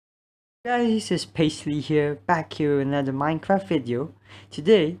Guys, this is Paisley here, back here with another Minecraft video.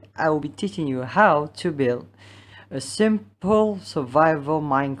 Today, I will be teaching you how to build a simple survival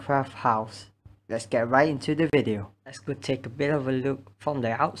Minecraft house. Let's get right into the video. Let's go take a bit of a look from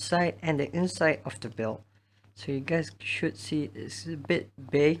the outside and the inside of the build. So you guys should see it's a bit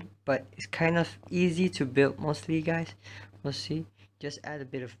big, but it's kind of easy to build mostly, guys. We'll see. Just add a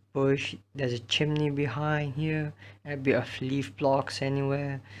bit of bush. There's a chimney behind here. Add a bit of leaf blocks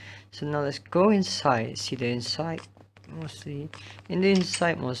anywhere. So now let's go inside. See the inside. Mostly in the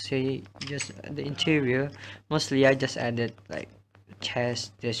inside, mostly just the interior. Mostly I just added like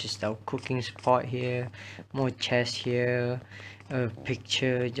chest. There's just a cooking spot here. More chest here. A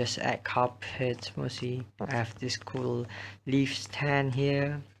picture. Just add carpets. Mostly I have this cool leaf stand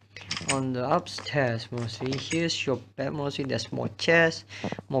here on the upstairs. Mostly here's your bed. Mostly there's more chests,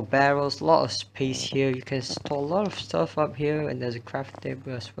 more barrels, a lot of space here. You can store a lot of stuff up here, and there's a craft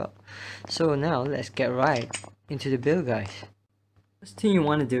table as well. So now let's get right into the build, guys. First thing you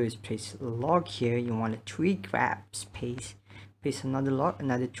want to do is place a log here. You want a tree grab space, place another log,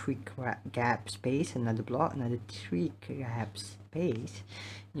 another tree gap space, another block, another tree grab space.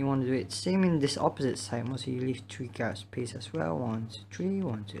 You want to do it same in this opposite side. Mostly you leave tree gap space as well. 1 2 3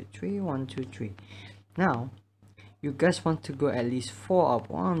 1 2 3 1 2 3. Now you guys want to go at least 4 up.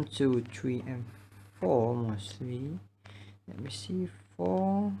 1 2 3 and 4 mostly. Let me see,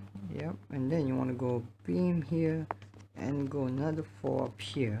 4. Yep. And then you want to go beam here and go another 4 up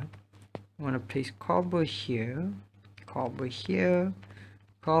here. You want to place cobble here, cobble here,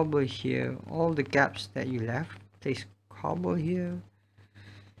 cobble here. All the gaps that you left, place cobble here,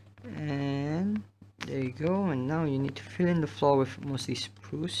 and there you go. And now you need to fill in the floor with mostly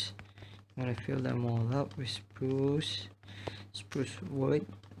spruce. You want to fill them all up with spruce wood.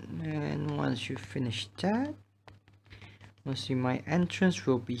 And once you finish that, mostly my entrance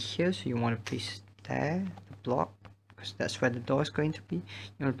will be here, so you want to place there the block, because that's where the door is going to be.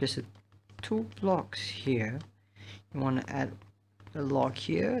 You want to place 2 blocks here. You want to add a log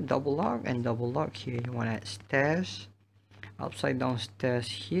here, double log, and double log here. You want to add stairs, upside down stairs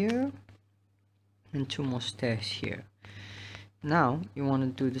here, and 2 more stairs here. Now you want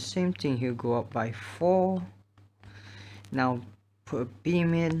to do the same thing here. Go up by 4. Now put a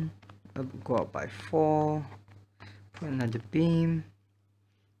beam in, go up by 4, put another beam,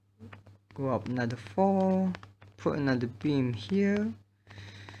 go up another 4, put another beam here,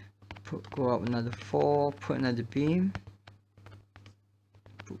 go up another 4, put another beam,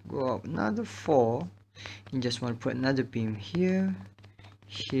 go up another 4. You just want to put another beam here,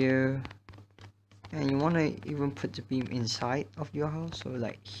 here, and you want to even put the beam inside of your house. So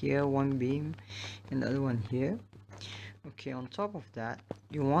like here 1 beam and the other one here. Okay, on top of that,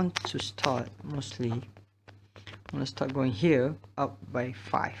 you want to start start going here up by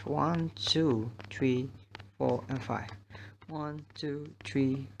 5. 1 2 3 4 and 5. 1 2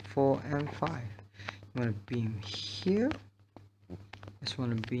 3 4 and 5. You want to beam here. Just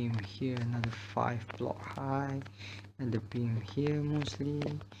want to beam here another 5 block high, and the beam here mostly.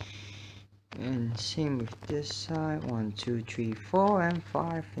 And same with this side. 1 2 3 4 and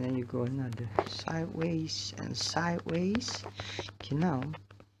 5, and then you go another sideways and sideways. Okay, now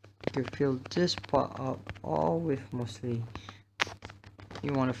you can fill this part up all with mostly,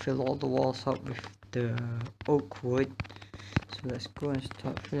 you want to fill all the walls up with the oak wood. So let's go and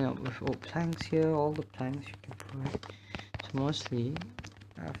start filling up with oak planks here. All the planks you can put. So mostly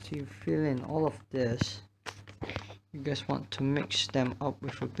after you fill in all of this, you guys want to mix them up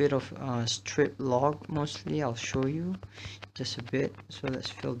with a bit of strip log. Mostly I'll show you just a bit. So let's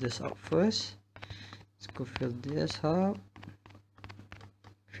fill this up first. Let's go fill this up,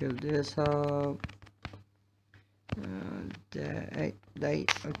 fill this up, there,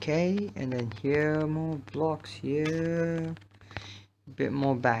 okay. And then here more blocks here, a bit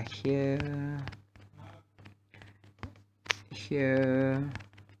more back here, here,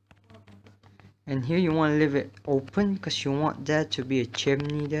 and here you want to leave it open because you want there to be a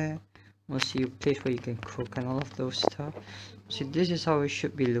chimney there. Mostly a place where you can cook and all of those stuff. So this is how it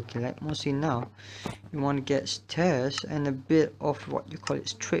should be looking like. Mostly now you want to get stairs and a bit of what you call it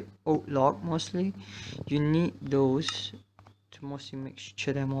strip oak log. Mostly you need those to mostly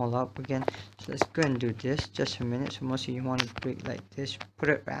mixture them all up again. So let's go and do this just a minute. So mostly you want to break like this, put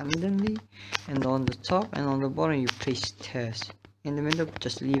it randomly, and on the top and on the bottom you place stairs. In the middle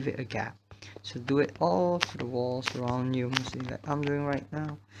just leave it a gap. So do it all to the walls around you, mostly like I'm doing right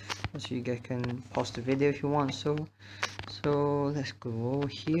now. So you guys can pause the video if you want. So let's go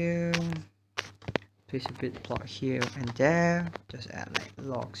here, place a bit block here and there. Just add like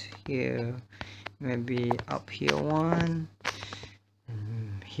logs here, maybe up here 1,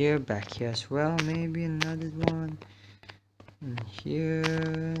 and here, back here as well, maybe another one. And here,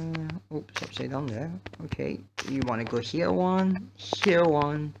 oops, upside down there. Okay, you want to go here one,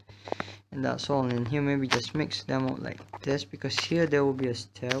 and that's all. And here maybe just mix them up like this, because here there will be a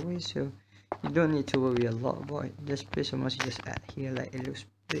stairway, so you don't need to worry a lot about this place. So must just add here, like it looks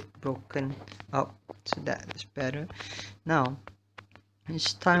a bit broken up, so that is better. Now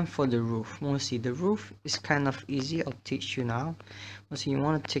it's time for the roof. Mostly the roof is kind of easy. I'll teach you now. Mostly you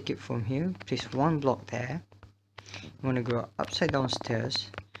want to take it from here, place one block there. You want to go upside down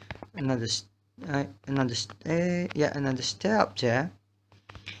stairs, another stair up there.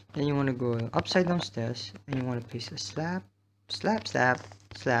 Then you want to go upside down stairs, and you want to place a slab.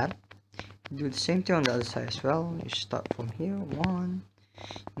 Do the same thing on the other side as well. You start from here, one.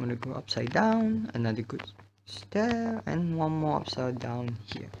 You want to go upside down, another good stair, and one more upside down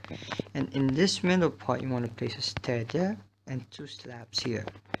here. And in this middle part, you want to place a stair there and two slabs here.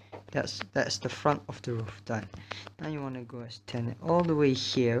 That's the front of the roof done. Now you want to go extend it all the way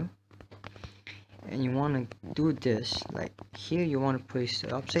here, and you want to do this like here. You want to place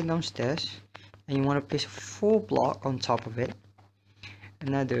the upside down stairs, and you want to place a full block on top of it,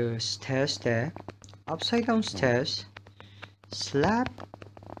 another stairs there, upside down stairs, slab,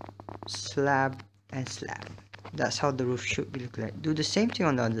 and slab. That's how the roof should be look like. Do the same thing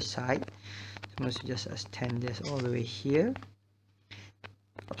on the other side. So must just extend this all the way here,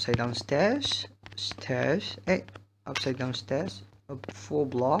 upside down stairs, upside down stairs, a full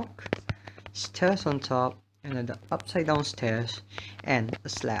block, stairs on top, and the upside down stairs, and a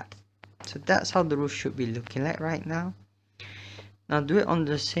slab. So that's how the roof should be looking like right now. Now do it on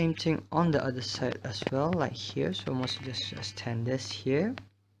the same thing on the other side as well, like here. So mostly just extend this here.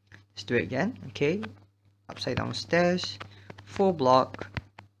 Let's do it again. Okay, upside down stairs, full block,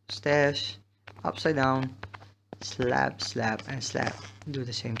 stairs, upside down, slab, and slab. Do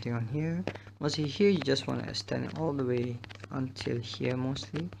the same thing on here. Mostly here you just want to extend it all the way until here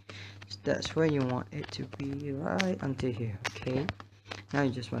mostly. So that's where you want it to be, right until here. Okay, now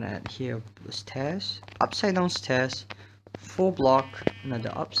you just want to add here the stairs, upside down stairs, full block,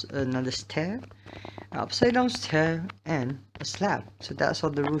 another stair, upside down stair, and a slab. So that's how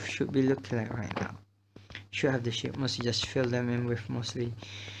the roof should be looking like right now. Should have the shape. Mostly just fill them in with mostly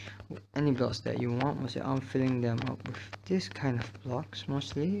any blocks that you want. Mostly I'm filling them up with this kind of blocks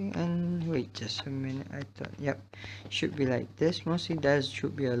mostly. And wait just a minute, I thought, yep, should be like this. Mostly there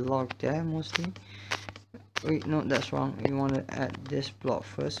should be a log there mostly. Wait, no, that's wrong. You want to add this block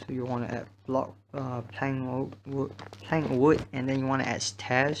first. So you want to add block plank wood, and then you want to add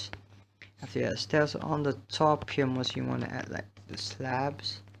stairs. After you add stairs on the top here, most you want to add like the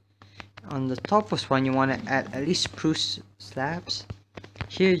slabs. On the top of one, you want to add at least spruce slabs.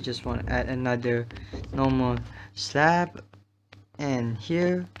 Here you just want to add another normal slab, and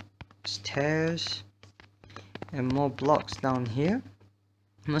here stairs, and more blocks down here.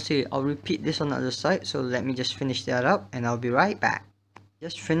 Mostly I'll repeat this on the other side, so let me just finish that up and I'll be right back.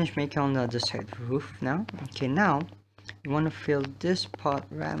 Just finished making on the other side of the roof now. Okay, now you want to fill this part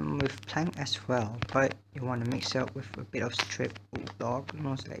around with plank as well, but you want to mix it up with a bit of strip block,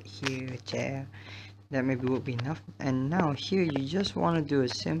 almost like here, there. That maybe would be enough. And now here you just want to do a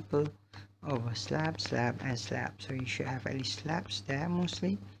simple over slab, and slab. So you should have at least slabs there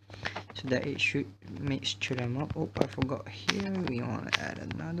mostly, so that it should mixture them up. Oh, I forgot here. We want to add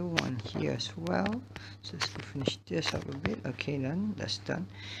another one here as well. So let's go finish this up a bit. Okay, then that's done.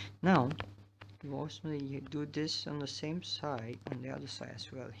 Now you also do this on the same side, on the other side as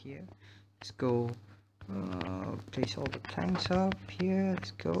well. Here, let's go place all the planks up here.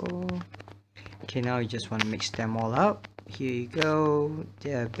 Let's go. Okay, now you just want to mix them all up. Here you go,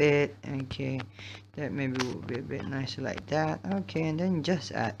 there a bit. Okay, that maybe will be a bit nicer like that. Okay, and then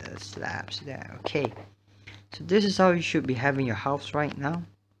just add the slabs there. Okay, so this is how you should be having your house right now.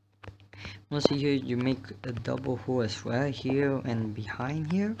 Mostly here you make a double hole as well, here and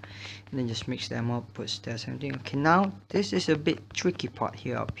behind here, and then just mix them up, put stairs and everything. Okay, now this is a bit tricky part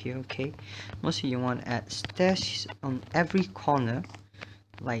here up here. Okay, mostly you want to add stairs on every corner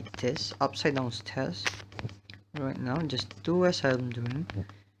like this, upside down stairs. Right now, just do as I'm doing.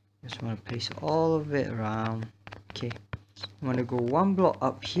 Just want to place all of it around. Okay, I'm going to go one block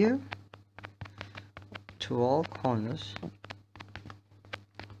up here to all corners.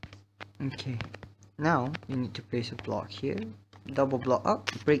 Okay, now you need to place a block here, double block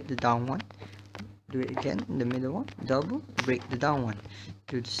up, break the down one, do it again in the middle one, double, break the down one,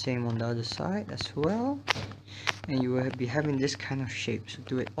 do the same on the other side as well, and you will be having this kind of shape. So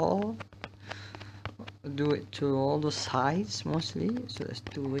do it to all the sides mostly. So let's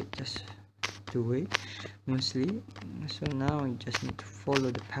do it just do it mostly. So now you just need to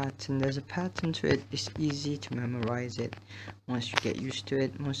follow the pattern. There's a pattern to it. It's easy to memorize it once you get used to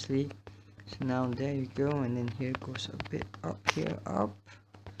it mostly. So now there you go, and then here goes a bit up here, up,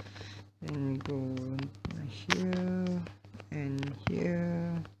 then go here and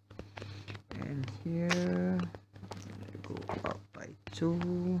here and here, go up by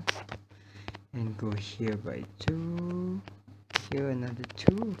 2 and go here by 2, here another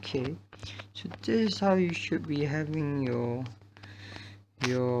 2. Okay, so this is how you should be having your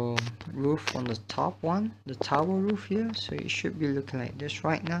roof on the top one, the tower roof here. So it should be looking like this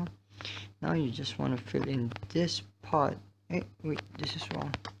right now. Now you just want to fill in this part. Hey, wait, this is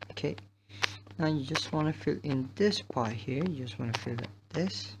wrong. Okay, now you just want to fill in this part here. You just want to fill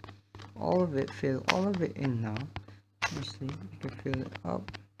this, all of it, fill all of it in now. Mostly you can fill it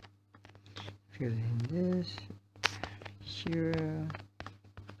up, fill in this, here,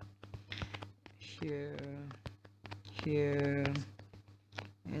 here, here,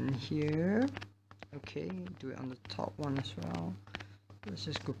 and here. Okay, do it on the top one as well. Let's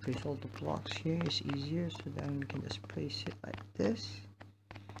just go place all the blocks here. It's easier, so then we can just place it like this.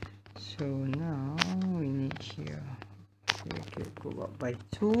 So now we need here, okay, go up by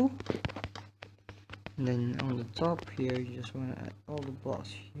 2, and then on the top here you just want to add all the blocks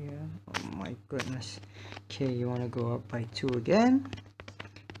here. Oh my goodness. Okay, you want to go up by 2 again,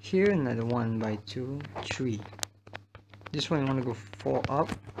 here another 1 by 2, 3. This one you want to go 4 up.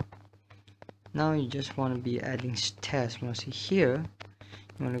 Now you just want to be adding stairs. Mostly here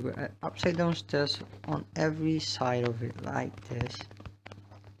you want to go add upside down stairs on every side of it like this,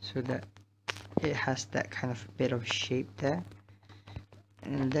 so that it has that kind of bit of shape there.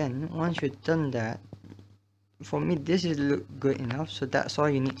 And then once you've done that, for me this is look good enough, so that's all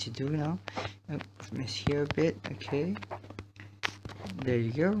you need to do now. Miss here a bit. Okay, there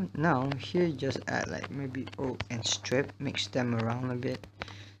you go. Now here you just add like maybe oak and strip, mix them around a bit,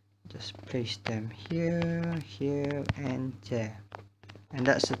 just place them here, here, and there. And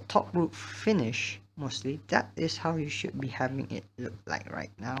that's the top roof finish. Mostly that is how you should be having it look like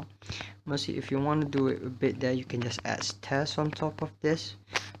right now. Mostly if you want to do it a bit there, you can just add stairs on top of this.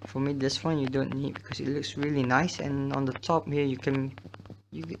 For me this one you don't need, because it looks really nice. And on the top here you can,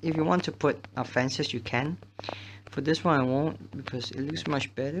 if you want to put fences you can. For this one I won't, because it looks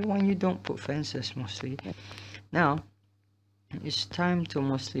much better when you don't put fences mostly. Now it's time to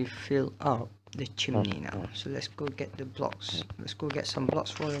mostly fill up the chimney now. So let's go get the blocks. Let's go get some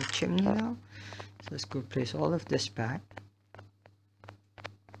blocks for the chimney now. So let's go place all of this back.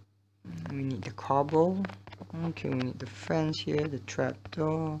 We need the cobble. Okay, we need the fence here, the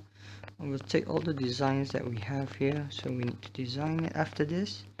trapdoor. We'll take all the designs that we have here, so we need to design it after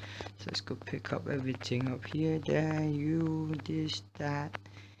this. So let's go pick up everything up here, there, you, this, that,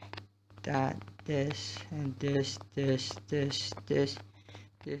 this, and this, this,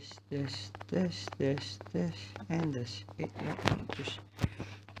 and this.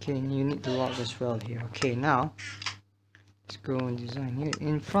 Okay, and you need the log as well here. Okay, now let's go and design here.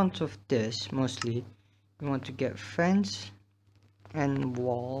 In front of this, mostly you want to get fence and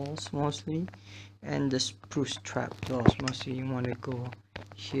walls mostly, and the spruce trapdoors. Mostly you want to go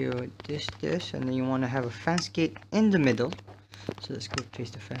here with this, and then you want to have a fence gate in the middle. So let's go place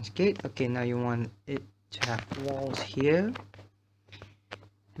the fence gate. Okay, now you want it to have walls here.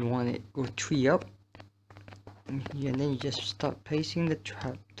 You want it go 3 up, and then you just start placing the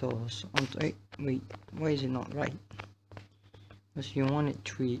trapdoors on. Wait, why is it not right? Because you want it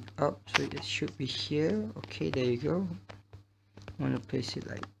 3 up, so it should be here. Okay, there you go. You want to place it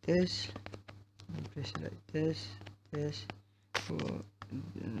like this. Place it like this.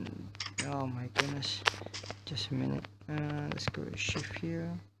 Oh my goodness! Just a minute. Let's go to shift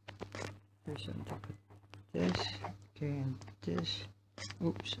here. Place on top of this. Okay, and this.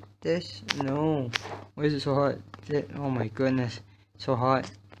 Oops, this. No, why is it so hard? Oh my goodness, so hard.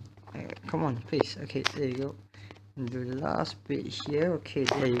 Come on, please. Okay, there you go. And do the last bit here. Okay,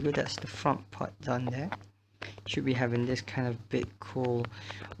 there you go. That's the front part done there. Should be having this kind of big cool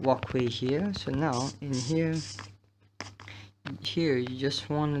walkway here. So now in here you just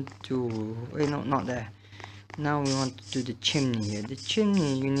want to do, wait, no, not there. Now we want to do the chimney here. The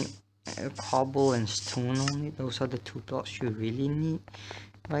chimney, you need cobble and stone only. Those are the 2 blocks you really need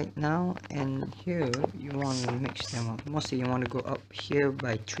right now. And here you want to mix them up. Mostly you want to go up here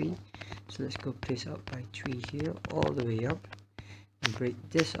by 3. So let's go place up by 3 here, all the way up, and break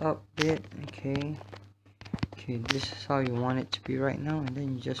this up a bit. Okay, this is how you want it to be right now. And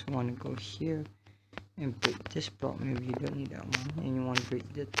then you just want to go here and break this block. Maybe you don't need that one, and you want to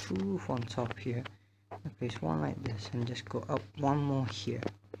break the 2 on top here. Place 1 like this, and just go up 1 more here.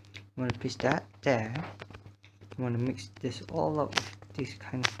 You want to place that there. You want to mix this all up with these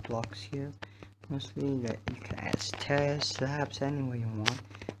kind of blocks here. Mostly that you can add stairs, slabs, anywhere you want.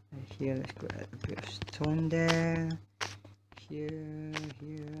 Here, let's go add a bit of stone there. Here,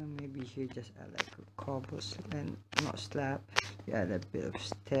 maybe here just add like a cobblestone, not slab. You add a bit of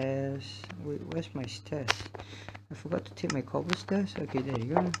stairs. Wait, where's my stairs? I forgot to take my cobblestairs. Okay, there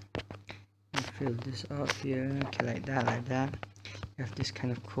you go. And fill this up here. Okay, like that. You have this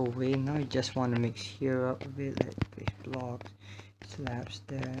kind of cool way. Now you just want to mix here up a bit, like place blocks, slabs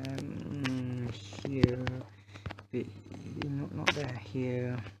there, here, bit, not there,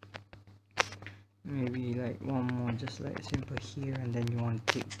 here. Maybe like one more, just like simple here, and then you want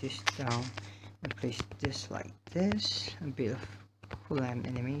to take this down and place this like this. A bit of cool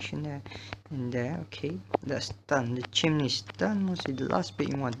animation there and there. Okay, that's done. The chimney's done. Mostly the last bit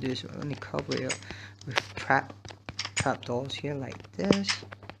you want to do is only cover it up with trapdoors here, like this,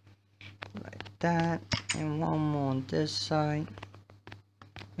 like that, and one more on this side,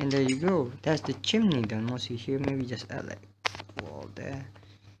 and there you go. That's the chimney done. Mostly here, maybe just add like wall there.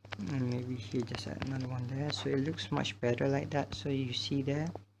 And maybe here just add another one there, so it looks much better like that. So you see there,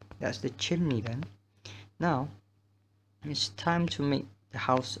 that's the chimney done. Now it's time to make the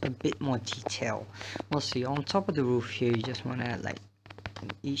house a bit more detailed. Mostly on top of the roof here, you just want to add like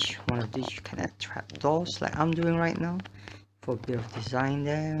each one of these. You can add trapdoors like I'm doing right now for a bit of design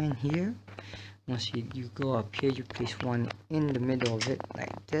there and here. Mostly you go up here, you place one in the middle of it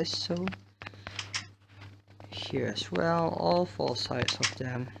like this, so here as well, all four sides of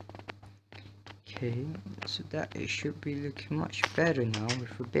them. Okay, so that it should be looking much better now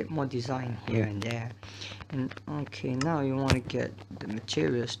with a bit more design here and there. And okay, now you want to get the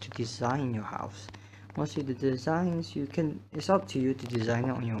materials to design your house. Mostly the designs you can, it's up to you to design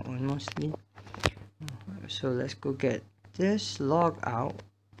it on your own mostly. So let's go get this log out,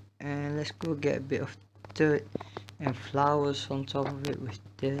 and let's go get a bit of dirt and flowers on top of it with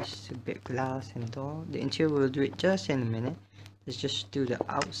this, a bit glass and door. The interior we'll do it just in a minute. Let's just do the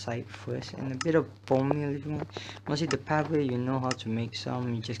outside first, and a bit of bone meal if you want. Mostly the pathway, you know how to make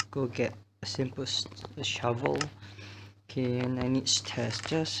some. You just go get a simple shovel. Okay, and I need stairs.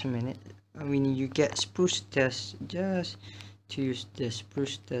 Just a minute. I mean, you get spruce stairs just to use the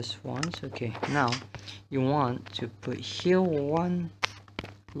spruce stairs ones. Okay, now you want to put here one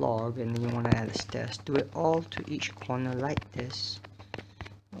log, and then you want to add the stairs. Do it all to each corner like this.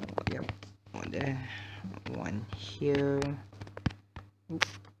 Yep, one there, one here.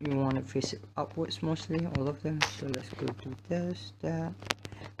 You want to face it upwards mostly, all of them. So let's go do this, that,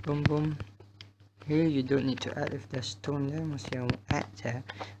 boom boom. Here you don't need to add if there's stone there. Mostly I won't add there.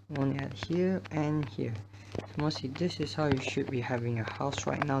 I want to add here and here. So mostly this is how you should be having your house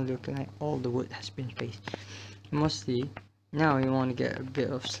right now, looking like all the wood has been placed. Mostly now you want to get a bit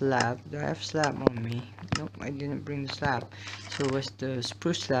of slab. Do I have slab on me? Nope, I didn't bring the slab. So where's the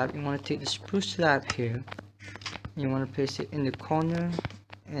spruce slab? You want to take the spruce slab here. You want to place it in the corner,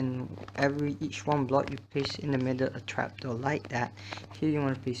 and each one block you place in the middle a trapdoor like that. Here you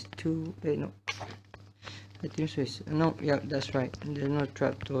want to place two. Wait, no, I think so. No, yeah, that's right. There's no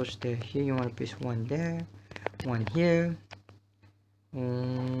trapdoors there. Here you want to place one there, one here.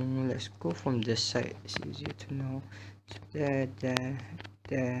 Let's go from this side. It's easier to know. So there,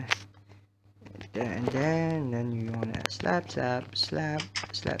 and then you want to add slab.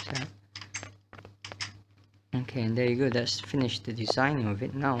 Okay, and there you go. That's finished the designing of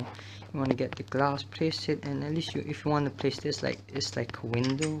it. Now you want to get the glass, place it, and at least if you want to place this like it's like a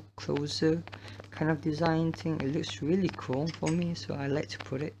window closer kind of design thing. It looks really cool for me, so I like to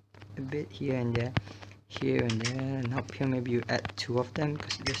put it a bit here and there, and up here maybe you add two of them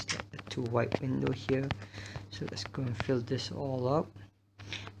because there's the two white window here. So let's go and fill this all up.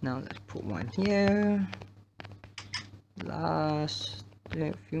 Now let's put one here. Last,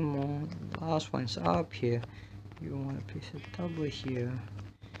 a few more. Last one's up here. You want to place a double here,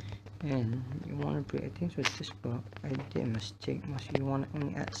 and you want to put, I think so this block. I did a mistake. Must you want to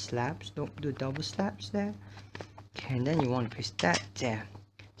only add slabs, don't do double slabs there. Okay, and then you want to place that there.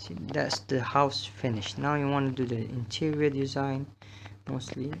 See, that's the house finished. Now you want to do the interior design.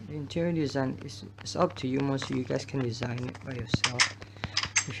 Mostly the interior design is up to you. Mostly you guys can design it by yourself.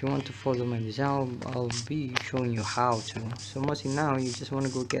 If you want to follow my design, I'll be showing you how to. So mostly now you just want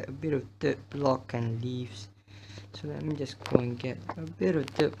to go get a bit of dirt block and leaves. So let me just go and get a bit of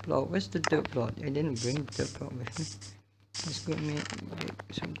dirt block. Where's the dirt block? I didn't bring the dirt block with me. Let's go make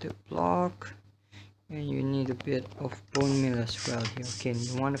some dirt block. And you need a bit of bone meal as well here. Okay, and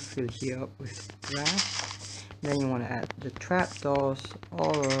you want to fill here up with grass. Then you want to add the trapdoors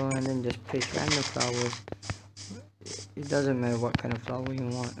all around, and then just place random flowers it doesn't matter what kind of flower you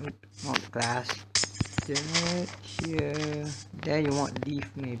want. Oops, not glass. That here, there you want leaf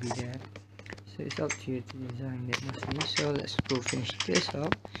maybe there. So it's up to you to design that mostly. So let's go finish this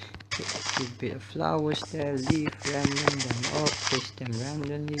up. Put a few bit of flowers there, leaf, random them up, place them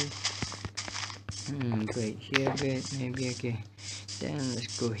randomly. Great, here a bit, maybe okay. Then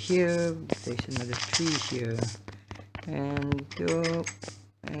let's go here, place another tree here. And you're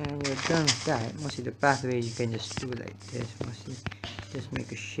done with that. Mostly the pathway you can just do like this. Mostly just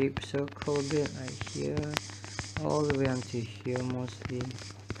make a shape circle a bit like here, all the way until here mostly.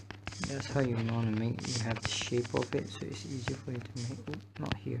 That's how you want to make it. You have the shape of it, so it's easier for you to make. Oops,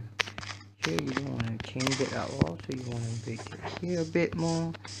 not here. Here you don't want to change it at all, so you want to break it here a bit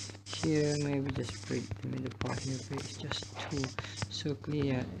more. Here maybe just break the middle part here a bit. It's just too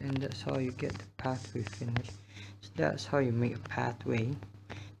circly, and that's how you get the pathway finished. So that's how you make a pathway.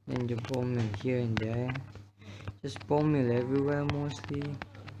 Then you bone meal here and there. Just bone meal everywhere mostly.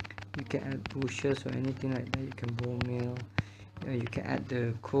 You can add bushes or anything like that. You can bone meal. You can add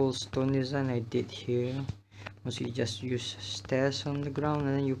the cool stone design I did here. Mostly you just use stairs on the ground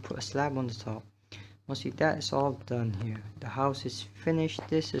and then you put a slab on the top. Mostly that is all done here. The house is finished.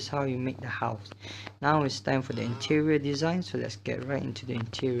 This is how you make the house. Now it's time for the interior design, so let's get right into the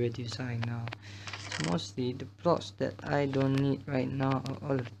interior design now. So mostly the blocks that I don't need right now are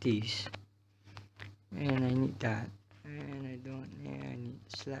all of these, and I need that, and I don't, yeah, I need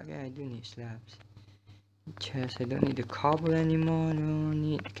slab, yeah, I do need slabs. Chest, I don't need the cobble anymore. I don't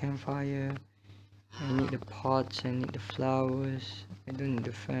need campfire. I need the pots, I need the flowers, I don't need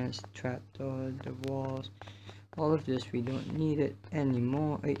the fence, the trapdoor, the walls. All of this we don't need it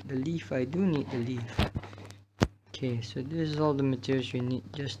anymore. The leaf, I do need the leaf. Okay, so this is all the materials you need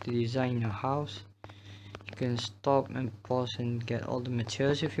just to design your house. You can stop and pause and get all the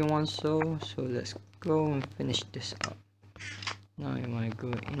materials if you want so. So let's go and finish this up. Now you want to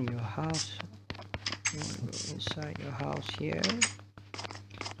go in your house. You want to go inside your house here.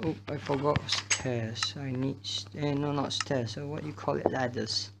 Oh, I forgot stairs. I need, no, not stairs. So what do you call it?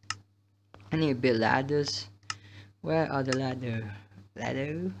 Ladders. I need a bit ladders. Where are the ladder?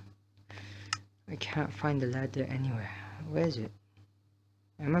 Ladder? I can't find the ladder anywhere. Where is it?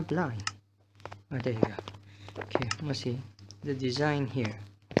 Am I blind? Oh, there you go. Okay, let's see. The design here.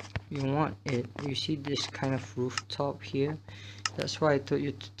 You want it. You see this kind of rooftop here? That's why I told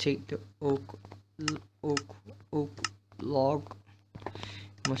you to take the oak log.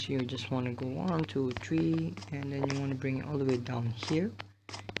 Most you just want to go 1, 2, 3, and then you want to bring it all the way down here.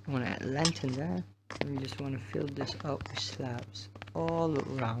 You want to add lantern there, and you just want to fill this up with slabs all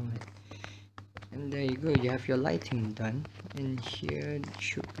around it. And there you go, you have your lighting done. And here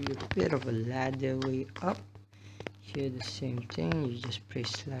should be a bit of a ladder way up. Here the same thing, you just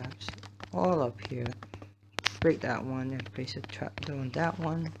place slabs all up here. Break that one and place a trapdoor on that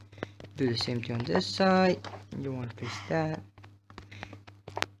one. Do the same thing on this side. You want to place that.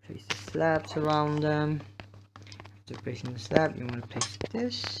 Place the slabs around them. After placing the slab, you want to place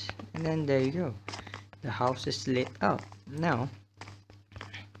this, and then there you go. The house is lit up. Now,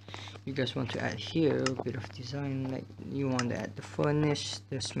 you guys want to add here a bit of design, like you want to add the furnace,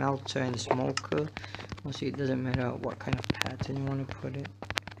 the smelter, and the smoker. Mostly it doesn't matter what kind of pattern you want to put it.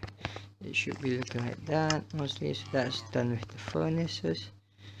 It should be looking like that mostly. So that's done with the furnaces.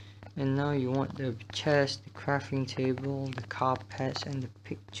 And now you want the chest, the crafting table, the carpets, and the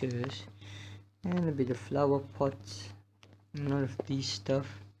pictures, and a bit of flower pots, and all of these stuff.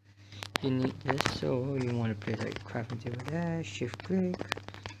 You need this, so you want to place like a crafting table there, shift click,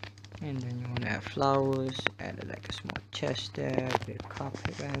 and then you want to add flowers, add like a small chest there, a bit of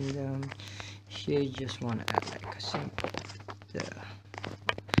carpet random. Here you just want to add like a simple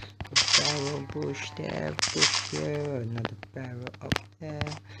barrel bush there, bush here, another barrel up there.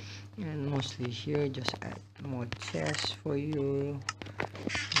 And mostly here just add more chests for you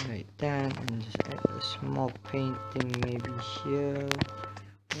like that, and just add a small painting maybe here,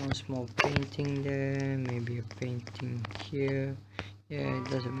 one small painting there, maybe a painting here. Yeah, it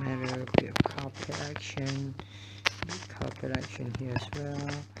doesn't matter. A bit of carpet action here as well.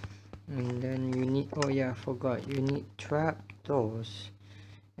 And then you need, oh yeah, I forgot, you need trapdoors,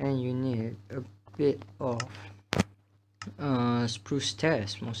 and you need a bit of spruce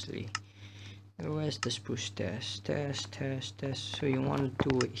stairs mostly. Where's the spruce stairs? Stairs. So you want to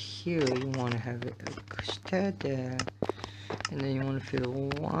do it here. You want to have it a stair there, and then you want to fill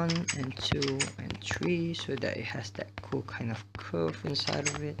 1 and 2 and 3 so that it has that cool kind of curve inside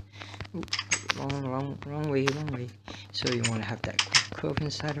of it. Oops, wrong way. So you want to have that cool curve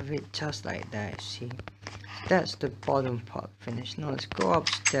inside of it, just like that. See, that's the bottom part finished. Now let's go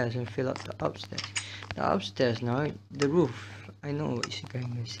upstairs and fill up the upstairs. the upstairs now, the roof. I know what you're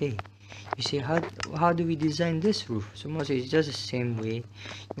going to say. You see, how do we design this roof? So mostly it's just the same way.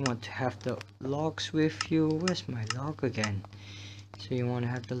 You want to have the logs with you. Where's my log again? So you want to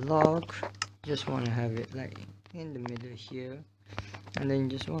have the log, just want to have it like in the middle here, and then you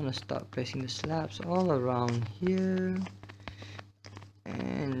just want to start placing the slabs all around here,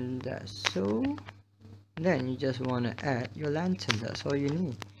 and that's so. Then you just want to add your lantern. That's all you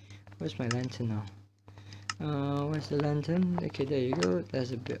need. Where's my lantern now? Where's the lantern? Okay, there you go.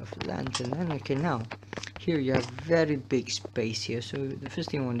 There's a bit of lantern. And okay, now here you have very big space here. So the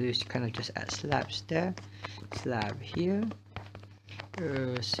first thing you want to do is kind of just add slabs there, slab here.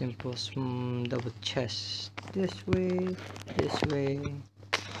 Simple double chest this way,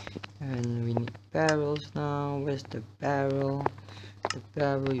 and we need barrels now. Where's the barrel? The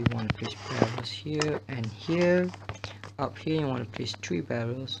barrel, you want to place barrels here and here. Up here you want to place 3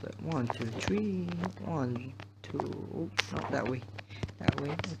 barrels, like 1 2 3, 1 2, oops, not that way,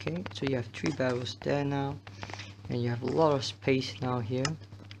 okay. So you have 3 barrels there now, and you have a lot of space now here.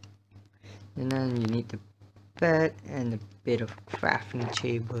 And then you need the bed and a bit of crafting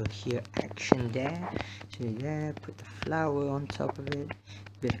table here action there. So there, put the flower on top of it,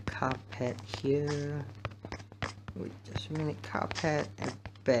 bit of carpet here, wait just a minute, carpet and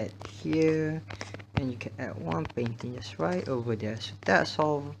bed here, and you can add 1 painting just right over there. So that's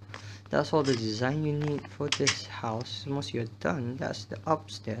all the design you need for this house. Once you're done, that's the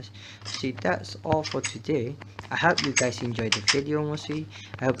upstairs. See, that's all for today. I hope you guys enjoyed the video mostly.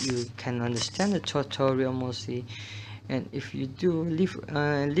 I hope you can understand the tutorial mostly, and if you do,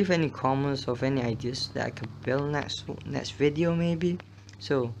 leave any comments of any ideas that I could build next video maybe,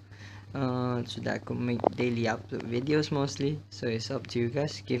 so that I could make daily upload videos mostly. So it's up to you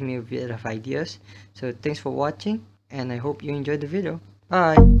guys, give me a bit of ideas. So thanks for watching, and I hope you enjoyed the video.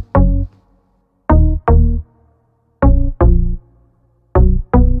 Bye.